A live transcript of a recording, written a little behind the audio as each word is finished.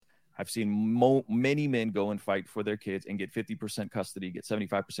I've seen many men go and fight for their kids and get 50% custody, get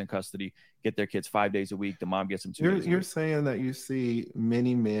 75% custody, get their kids 5 days a week. The mom gets them 2 days a You're week. saying that you see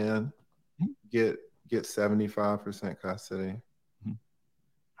many men Mhm. get 75% custody. Mhm.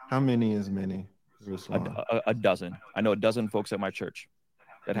 How many is many, Ruslan? A dozen. I know a dozen folks at my church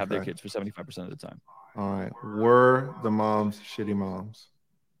that have their Okay. kids for 75% of the time. All right. Were the moms shitty moms?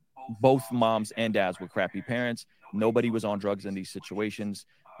 Both moms and dads were crappy parents. Nobody was on drugs in these situations.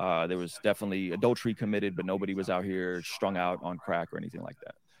 There was definitely adultery committed, but nobody was out here strung out on crack or anything like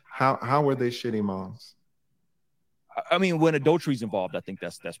that. How were they shitty moms? I mean, when adultery's involved, I think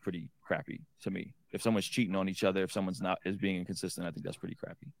that's pretty crappy to me. If someone's cheating on each other, if someone's not is being inconsistent, I think that's pretty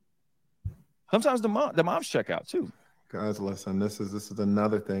crappy. Sometimes the moms check out too. Guys, listen, this is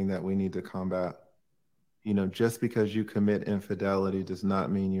another thing that we need to combat. You know, just because you commit infidelity does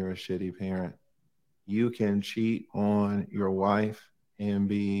not mean you're a shitty parent. You can cheat on your wife and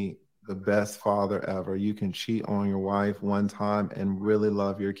be the best father ever. You can cheat on your wife one time and really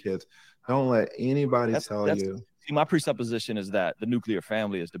love your kids. Don't let anybody tell That's you. see, my presupposition is that the nuclear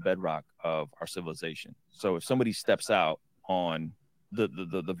family is the bedrock of our civilization. So if somebody steps out on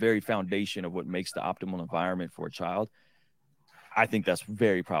the very foundation of what makes the optimal environment for a child, I think that's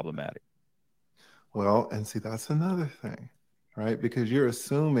very problematic. Well, and see, that's another thing, right? Because you're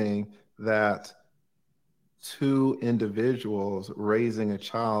assuming that two individuals raising a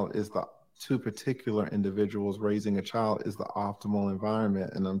child is the two particular individuals raising a child is the optimal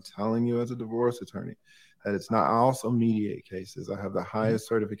environment. And I'm telling you, as a divorce attorney, that it's not. I also mediate cases. I have the Mhm. highest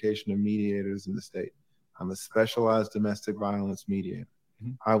certification of mediators in the state. I'm a specialized domestic violence mediator.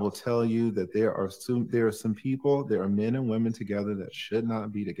 Mhm. I will tell you that there are some people, there are men and women together that should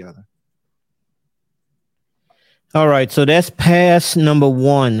not be together. All right, so that's pass number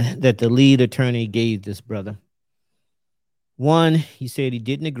one that the lead attorney gave this brother. One, he said he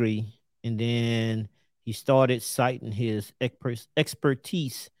didn't agree, and then he started citing his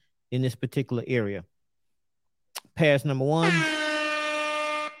expertise in this particular area. Pass number one,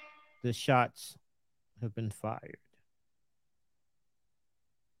 the shots have been fired.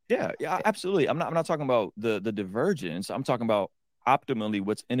 Yeah, absolutely. I'm not talking about the divergence. I'm talking about optimally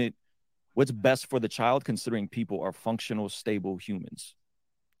what's in it, what's best for the child, considering people are functional, stable humans.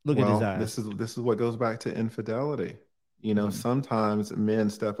 Look at his Well, eyes. this is what goes back to infidelity. You know, Mhm. sometimes men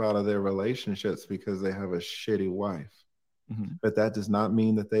step out of their relationships because they have a shitty wife, Mhm. but that does not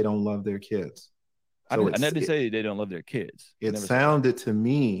mean that they don't love their kids. So I never did say they don't love their kids. I it never said that. sounded to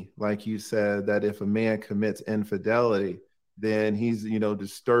me like you said that if a man commits infidelity, then he's, you know,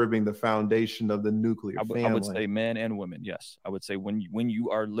 disturbing the foundation of the nuclear I would family. say men and women. Yes, I would say when you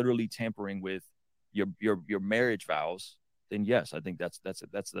are literally tampering with your marriage vows, then yes, I think that's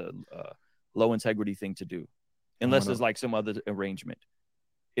the low integrity thing to do, I unless want there's to like some other arrangement.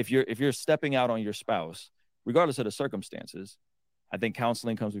 If you're stepping out on your spouse, regardless of the circumstances, I think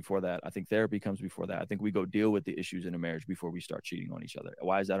counseling comes before that. I think therapy comes before that. I think we go deal with the issues in a marriage before we start cheating on each other.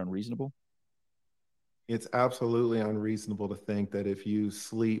 Why is that unreasonable? It's absolutely unreasonable to think that if you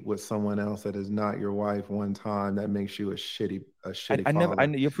sleep with someone else that is not your wife one time, that makes you a shitty I never.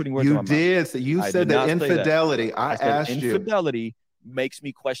 father. You're putting words in You my mouth. did. You I said did that not say that. infidelity. I I said asked you. infidelity makes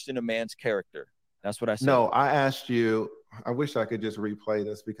me question a man's character. That's what I said. No, I asked you. I wish I could just replay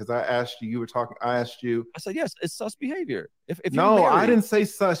this because I asked you. You were talking. I asked you. I said yes, it's sus behavior. If you're No, I married, didn't say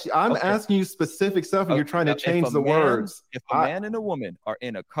such. I'm okay, asking you specific stuff, and you're trying to if change a the man words. if a man and a woman are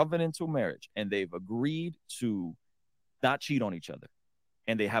in a covenantal marriage and they've agreed to not cheat on each other,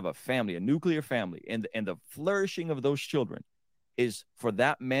 and they have a family, a nuclear family, and the flourishing of those children is for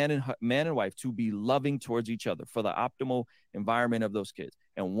that man and wife to be loving towards each other for the optimal environment of those kids.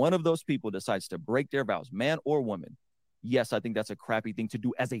 And one of those people decides to break their vows, man or woman. Yes, I think that's a crappy thing to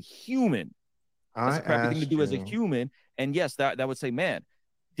do as a human. That's I a crappy thing to asked do as a you. human. And yes, that would say, man,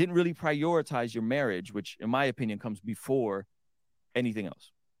 didn't really prioritize your marriage, which in my opinion comes before anything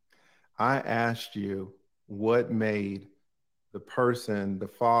else. I asked you what made the person, the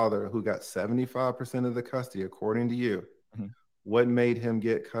father who got 75% of the custody, according to you, Mhm. what made him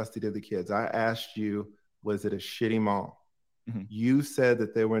get custody of the kids? I asked you, was it a shitty mom? Mhm. You said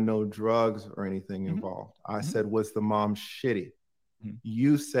that there were no drugs or anything Mhm. involved. I Mhm. said, was the mom shitty? Mhm.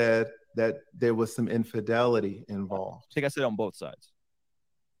 You said that there was some infidelity I involved. think I said on both sides.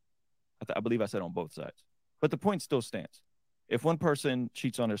 I believe I said on both sides. But the point still stands. If one person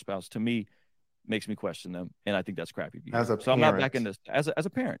cheats on their spouse, to me, makes me question them, and I think that's crappy As behavior. a So I'm not backing parent, this as a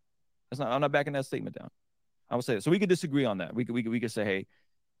parent. I'm not backing that statement down. I would say that. So we could disagree on that. We could say, hey,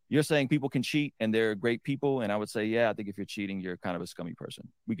 You're saying people can cheat and they're great people, and I would say, yeah, I think if you're cheating, you're kind of a scummy person.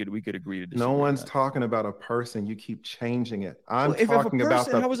 We could agree to disagree. No on one's that. talking about a person. You keep changing it. I'm Well, if a talking about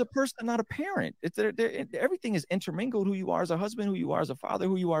person, the. how is a person not a parent? Everything is intermingled. Who you are as a husband, who you are as a father,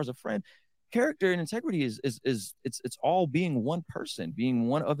 who you are as a friend. Character and integrity is it's all being one person, being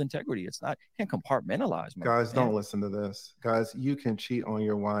one of integrity. It's not, can't compartmentalize. Guys, don't listen to this. Guys, you can cheat on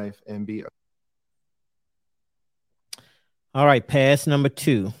your wife and be. All right, pass number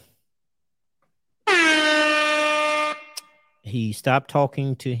 2. He stopped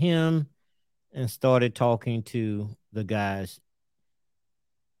talking to him and started talking to the guys.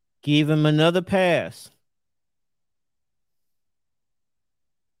 Give him another pass.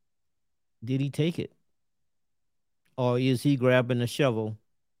 Did he take it? Or is he grabbing a shovel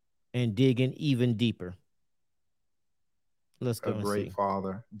and digging even deeper? Let's go. A great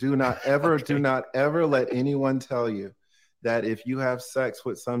father. Do not ever, do not ever let anyone tell you that if you have sex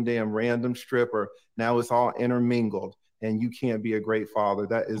with some damn random stripper, now it's all intermingled and you can't be a great father.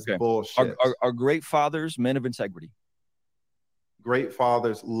 That is bullshit. Are great fathers men of integrity? Great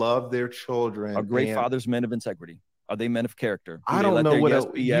fathers love their children. Are great fathers men of integrity? Are they men of character? I don't know what yes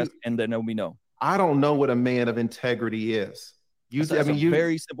be yes and then no be no. I don't know what a man of integrity is. That's a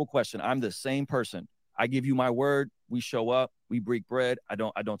very simple question. I'm the same person. I give you my word. We show up. We break bread. I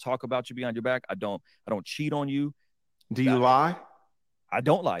don't talk about you behind your back. I don't cheat on you. Do you lie? I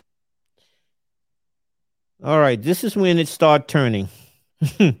don't lie. All right, this is when it started turning.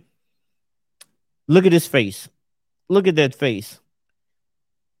 Look at his face. Look at that face.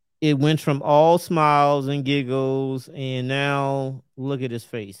 It went from all smiles and giggles, and now look at his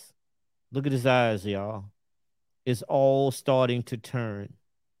face. Look at his eyes, y'all. It's all starting to turn.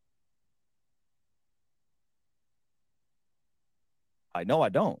 I know I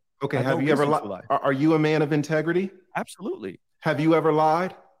don't. Okay, have you ever lied? Are you a man of integrity? Absolutely. Have you ever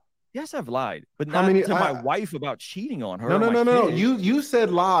lied? Yes, I've lied, but not to my wife about cheating on her. No. You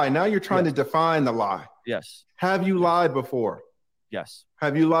said lie. Now you're trying to define the lie. Yes. Have you lied before? Yes.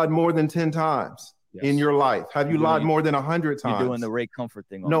 Have you lied more than 10 times in your life? Have you lied more than 100 times? You're doing the Ray Comfort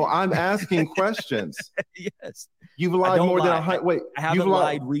thing. No, I'm asking questions. Yes. You've lied more than 100. Wait, I haven't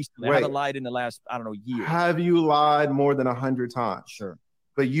lied recently. I haven't lied in the last, year. Have you lied more than 100 times? Sure.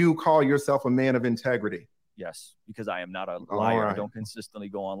 But you call yourself a man of integrity. Yes, because I am not a liar. I don't consistently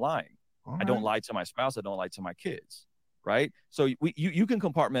go on lying. I don't lie to my spouse. I don't lie to my kids. Right? So you can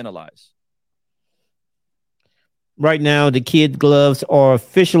compartmentalize. Right now, the kid gloves are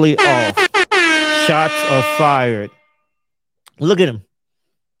officially off. Shots are fired. Look at him.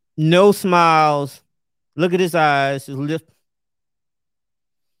 No smiles. Look at his eyes. His lip.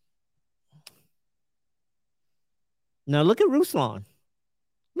 Now look at Ruslan.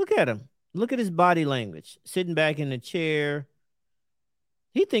 Look at him. Look at his body language. Sitting back in the chair.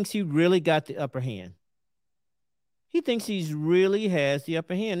 He thinks he really got the upper hand. He thinks he really has the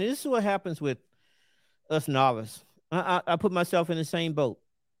upper hand. And this is what happens with us novices. I put myself in the same boat.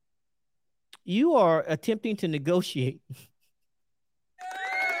 You are attempting to negotiate.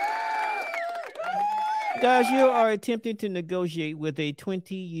 Guys, you are attempting to negotiate with a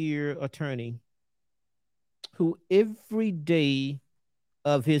 20-year attorney who every day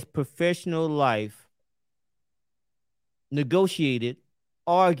of his professional life negotiated,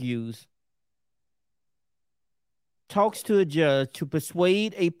 argues, talks to a judge to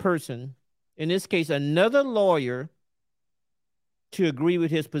persuade a person, in this case, another lawyer, to agree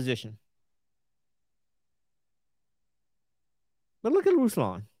with his position. But look at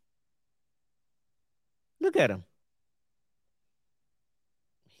Ruslan. Look at him.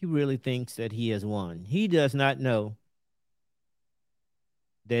 He really thinks that he has won. He does not know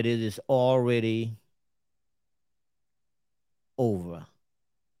that it is already over.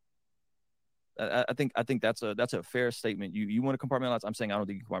 I think that's a fair statement. You want to compartmentalize? I'm saying I don't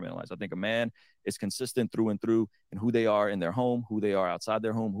think you compartmentalize. I think a man is consistent through and through in who they are in their home, who they are outside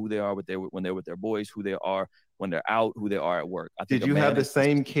their home, who they are when they're with their boys, who they are when they're out, who they are at work. Did you have the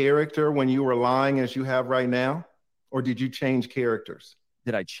same character when you were lying as you have right now, or did you change characters?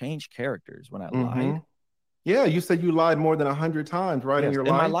 Did I change characters when I lied? Yeah, you said you lied more than 100 times, right? In your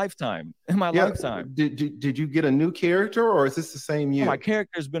life? My lifetime. In my lifetime. Did you get a new character, or is this the same you? My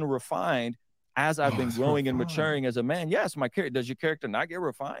character has been refined as I've been growing and maturing as a man. Yes, my character. Does your character not get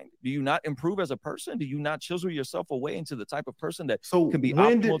refined? Do you not improve as a person? Do you not chisel yourself away into the type of person that can be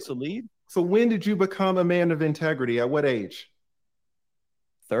optimal to lead? So when did you become a man of integrity? At what age?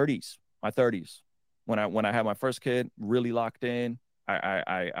 30s. My 30s. When I had my first kid, really locked in.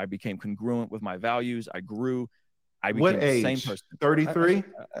 I became congruent with my values. I grew. I became what age? the same person. 33? In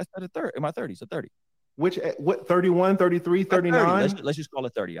my 30s, at 30. What 31, 33, 30. 39? Let's just call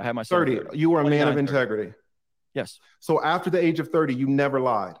it 30. I had my son 30. 30. You were a man of 29, 30. integrity. Yes. So after the age of 30, you never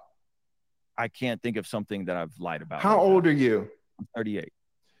lied. I can't think of something that I've lied about. How old are you? I'm 38.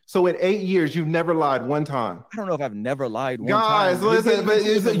 So in 8 years, you've never lied one time. I don't know if I've never lied one Guys, time. listen,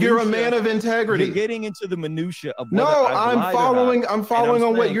 but you're a man of integrity. You're getting into the minutia of No, whether I've lied or not. I'm following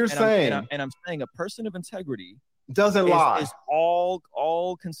on what you're saying. And I'm saying a person of integrity doesn't lie. Is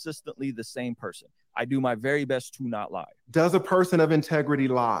all consistently the same person. I do my very best to not lie. Does a person of integrity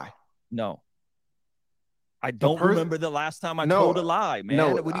lie? No. I don't remember the last time I told a lie, man.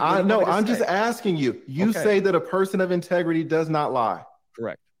 No, I'm just asking you. You say that a person of integrity does not lie.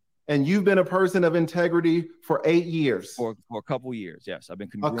 Correct. And you've been a person of integrity for 8 years. For a couple years, yes. I've been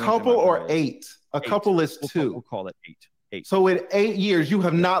a couple or 8? A couple is 2. We'll call it 8. So in 8 years, you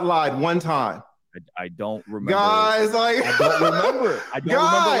have not lied one time. I don't remember. Guys, I don't remember. I don't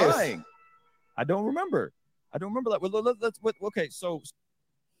remember lying. I don't remember. I don't remember that. Well, let's okay. So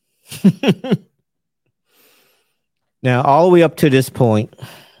now, all the way up to this point,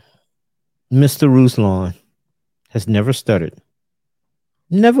 Mr. Ruslan has never stuttered.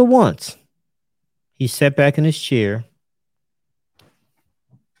 Never once. He sat back in his chair.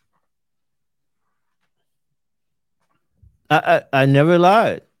 I never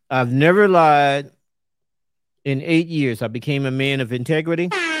lied. I've never lied in 8 years. I became a man of integrity.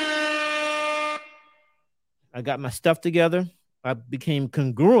 I got my stuff together. I became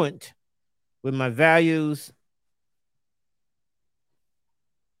congruent with my values.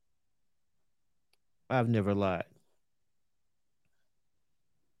 I've never lied.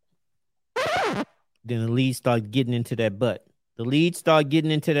 Then the lead started getting into that butt. Now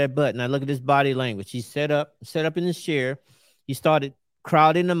look at his body language. He set up in his chair. He started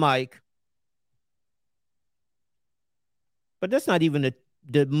crowding the mic. But that's not even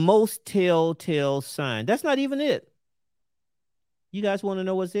the most telltale sign. That's not even it. You guys want to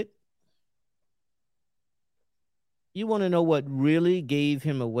know what's it? You want to know what really gave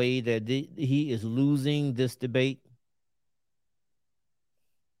him away that he is losing this debate?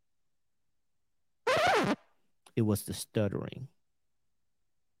 It was the stuttering.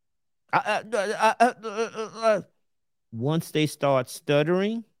 Once they start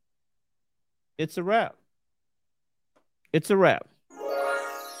stuttering, it's a wrap. It's a wrap.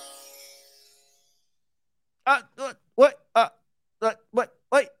 What?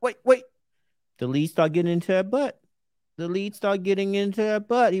 Wait. The lead start getting into that butt.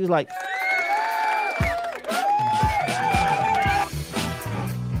 He was like,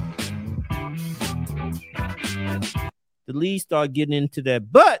 the lead start getting into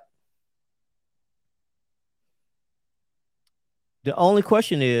that butt. The only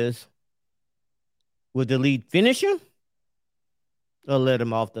question is, would the lead finish him or let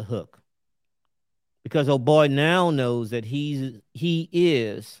him off the hook? Because old boy now knows that he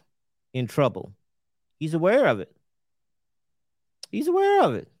is in trouble. He's aware of it.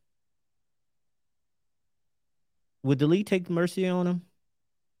 Would the lead take mercy on him?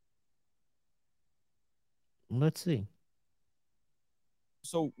 Let's see.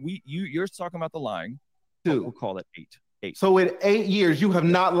 So you're talking about the lying. 2. We'll call it 8. So in 8 years, you have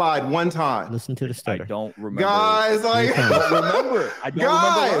not lied one time. Listen to the stutter. I don't remember. Guys, I don't remember. I don't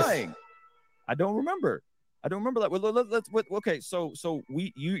remember lying. I don't remember that. Well, let's okay. So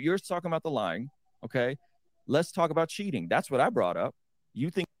you're talking about the lying. Okay. Let's talk about cheating. That's what I brought up. You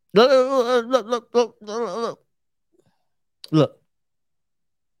think? Look.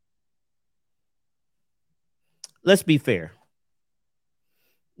 Let's be fair.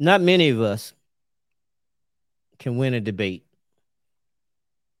 Not many of us can win a debate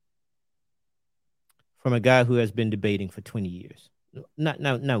from a guy who has been debating for 20 years. Not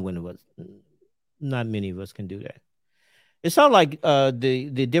one of us. Not many of us can do that. It's not like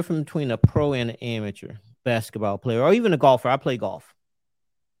the difference between a pro and an amateur basketball player or even a golfer. I play golf.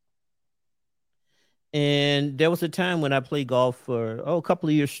 And there was a time when I played golf for a couple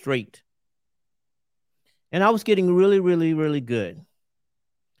of years straight. And I was getting really, really, really good.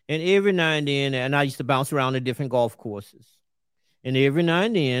 And every now and then, and I used to bounce around to different golf courses. And every now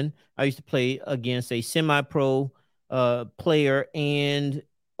and then, I used to play against a semi-pro player and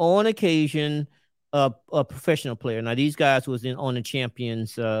on occasion, a professional player. Now, these guys was on the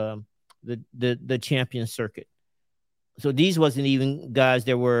champions, the champion circuit. So these wasn't even guys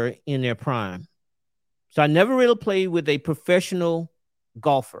that were in their prime. So I never really played with a professional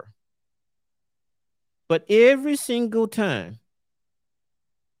golfer. But every single time,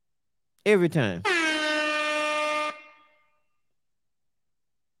 I would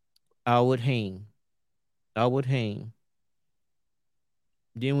hang.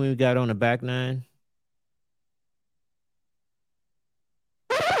 Then when we got on the back nine,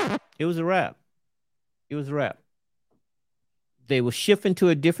 It was a wrap. It was a wrap. They will shift into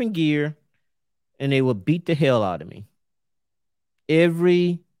a different gear and they will beat the hell out of me.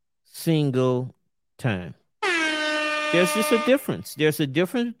 Every single time. There's just a difference. There's a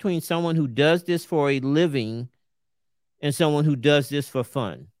difference between someone who does this for a living and someone who does this for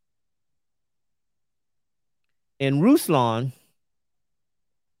fun. And Ruslan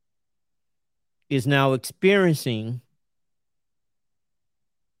is now experiencing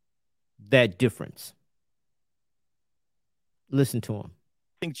that difference. Listen to him.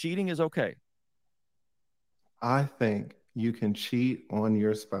 I think cheating is okay. I think you can cheat on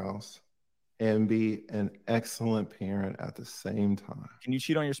your spouse and be an excellent parent at the same time. Can you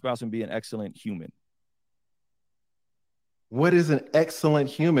cheat on your spouse and be an excellent human? What is an excellent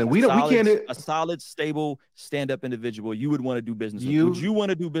human? We can't. A solid, stable, stand-up individual you would want to do business with. Would you want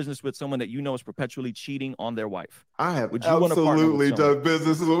to do business with someone that you know is perpetually cheating on their wife? I have absolutely done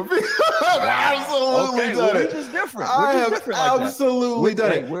business with people. I've absolutely done it. We're just different. I have absolutely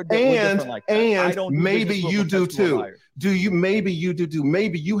done it. And maybe you do too. Maybe you do too.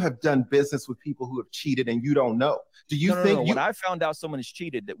 Maybe you have done business with people who have cheated and you don't know. Do you think when I found out someone has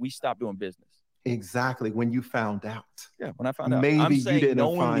cheated, that we stopped doing business? Exactly, when you found out. Yeah, when I found out. Maybe I'm you saying didn't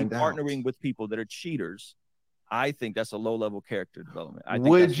knowingly find out. partnering with people that are cheaters, I think that's a low-level character development.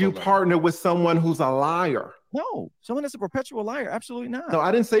 Would you partner with someone who's a liar? No, someone that's a perpetual liar. Absolutely not. No,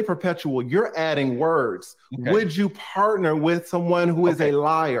 I didn't say perpetual. You're adding words. Okay. Would you partner with someone who is a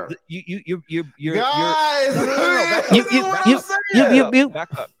liar? You're guys.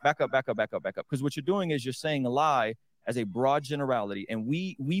 Back up. Because what you're doing is you're saying a lie as a broad generality, and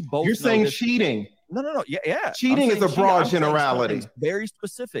we both. You're saying cheating. No. Yeah. Cheating is a broad generality. Very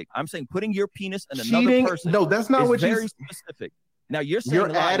specific. I'm saying putting your penis in another person. No, that's not what very specific. Now you're saying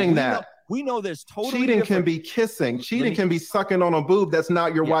you're adding that. We know there's totally cheating different. Can be kissing. Cheating can be sucking on a boob that's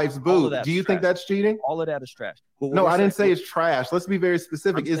not your wife's boob. Do you think that's cheating? All of that is trash. No, I didn't say it's trash. Let's be very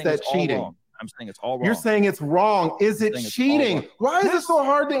specific. Is that cheating? I'm saying it's all wrong. You're saying it's wrong. Is it cheating? Why is it so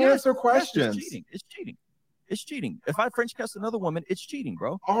hard to answer questions? It's cheating. It's cheating. If I French kiss another woman, it's cheating,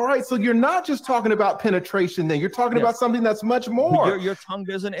 bro. All right. So you're not just talking about penetration then. You're talking about something that's much more. Your tongue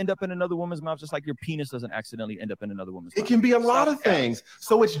doesn't end up in another woman's mouth, just like your penis doesn't accidentally end up in another woman's mouth. It can be a lot of things.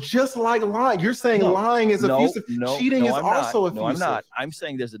 So it's just like lying. You're saying lying is abusive. Cheating is also abusive. No, I'm not. I'm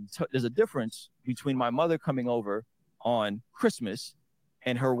saying there's a difference between my mother coming over on Christmas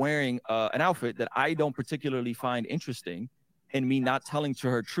and her wearing an outfit that I don't particularly find interesting, and me not telling to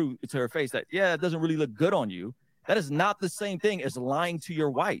her face that, yeah, it doesn't really look good on you. That is not the same thing as lying to your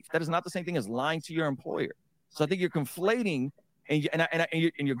wife. That is not the same thing as lying to your employer. So I think you're conflating, and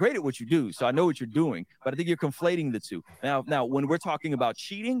you're great at what you do. So I know what you're doing, but I think you're conflating the two. Now, when we're talking about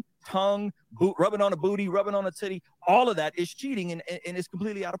cheating, tongue, rubbing on a booty, rubbing on a titty, all of that is cheating, and it's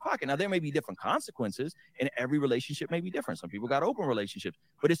completely out of pocket. Now, there may be different consequences, and every relationship may be different. Some people got open relationships,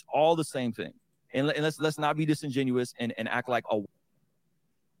 but it's all the same thing. And let's not be disingenuous and act like, oh.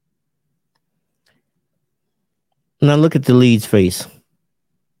 Now look at the lead's face.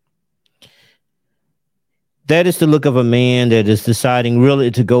 That is the look of a man that is deciding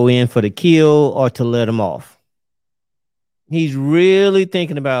really to go in for the kill or to let him off. He's really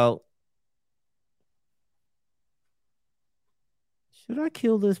thinking about, should I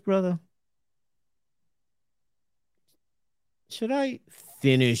kill this brother? Should I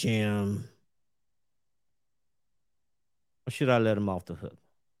finish him? Or should I let him off the hook?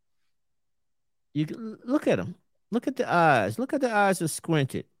 You look at him. Look at the eyes. Look at the eyes are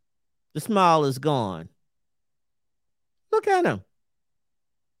squinted. The smile is gone. Look at him.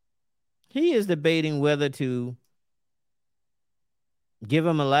 He is debating whether to give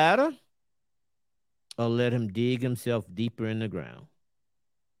him a ladder or let him dig himself deeper in the ground.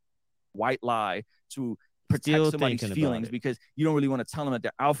 White lie to protect somebody's feelings because you don't really want to tell them that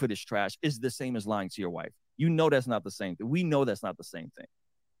their outfit is trash is the same as lying to your wife. You know that's not the same thing. We know that's not the same thing.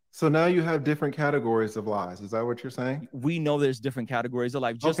 So now you have different categories of lies. Is that what you're saying? We know there's different categories of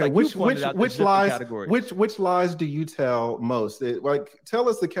life. Just okay, like which lies? Which lies do you tell most? Tell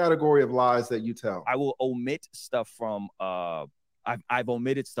us the category of lies that you tell. I will omit stuff from. I've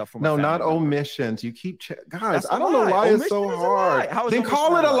omitted stuff from. No, not omissions. You keep guys. I don't know why it's so hard. Then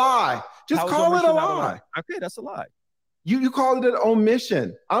call it a lie. Just call it a lie. Okay, that's a lie. You called it an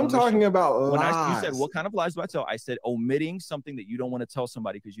omission. I'm talking about lies. You said, what kind of lies do I tell? I said omitting something that you don't want to tell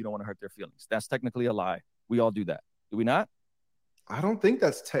somebody because you don't want to hurt their feelings. That's technically a lie. We all do that. Do we not? I don't think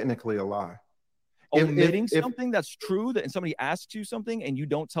that's technically a lie. Omitting something that's true, and somebody asks you something and you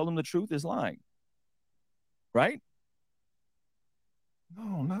don't tell them the truth is lying. Right?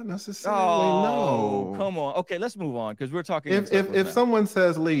 No, not necessarily. Oh, No. come on. Okay, let's move on because we're talking in If circles if now. someone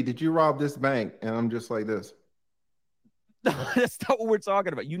says, "Lee, did you rob this bank?" and I'm just like this, That's not what we're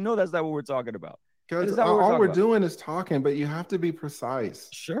talking about. You know, that's not what we're talking about. because That's not what we're all talking we're about. doing is talking, but you have to be precise.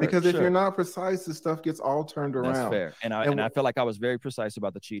 Sure, Because if you're sure. not precise, the stuff gets all turned That's around. fair. And I And and I feel like I was very precise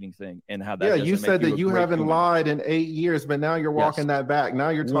about the cheating thing and how yeah, that you doesn't make said you that a you great haven't human. lied in 8 years, but now you're Yes. walking that back. Now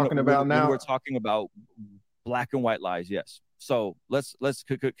you're When talking about when we're now. talking about black and white lies, yes. So let's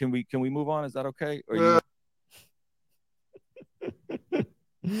can we move on? Is that okay? Or you?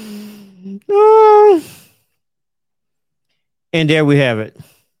 And there we have it.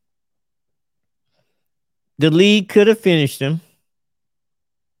 The league could have finished him,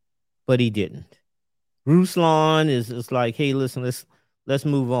 but he didn't. Ruslan is like, hey, listen, let's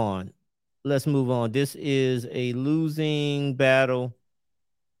move on. Let's move on. This is a losing battle.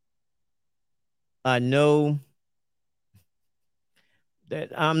 I know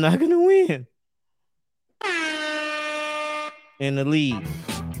that I'm not gonna win in the league.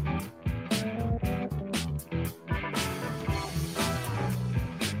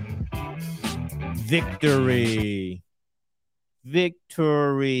 Victory.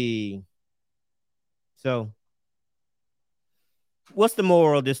 Victory. So, what's the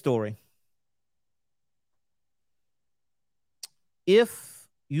moral of this story? If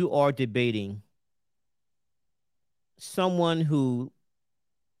you are debating someone who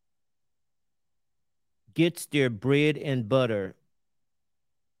gets their bread and butter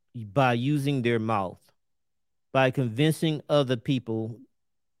by using their mouth, by convincing other people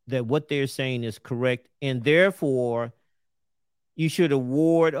that what they're saying is correct, and therefore you should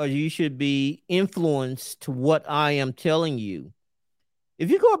award or you should be influenced to what I am telling you. If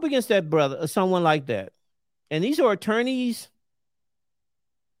you go up against that brother or someone like that, and these are attorneys,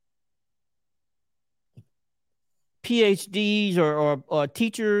 PhDs, or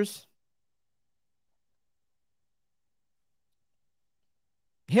teachers,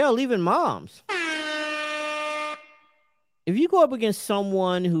 hell, even moms. If you go up against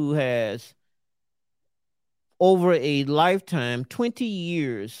someone who has over a lifetime, 20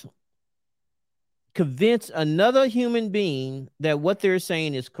 years, convince another human being that what they're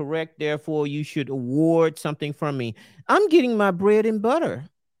saying is correct, therefore you should award something from me. I'm getting my bread and butter.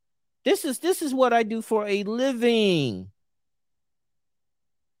 This is what I do for a living.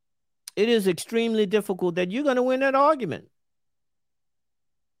 It is extremely difficult that you're going to win that argument.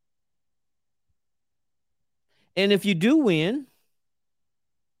 And if you do win,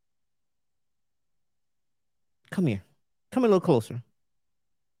 come here. Come a little closer.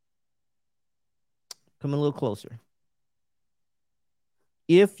 Come a little closer.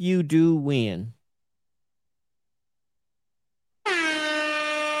 If you do win,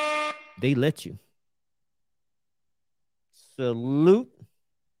 they let you. Salute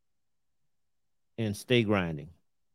and stay grinding.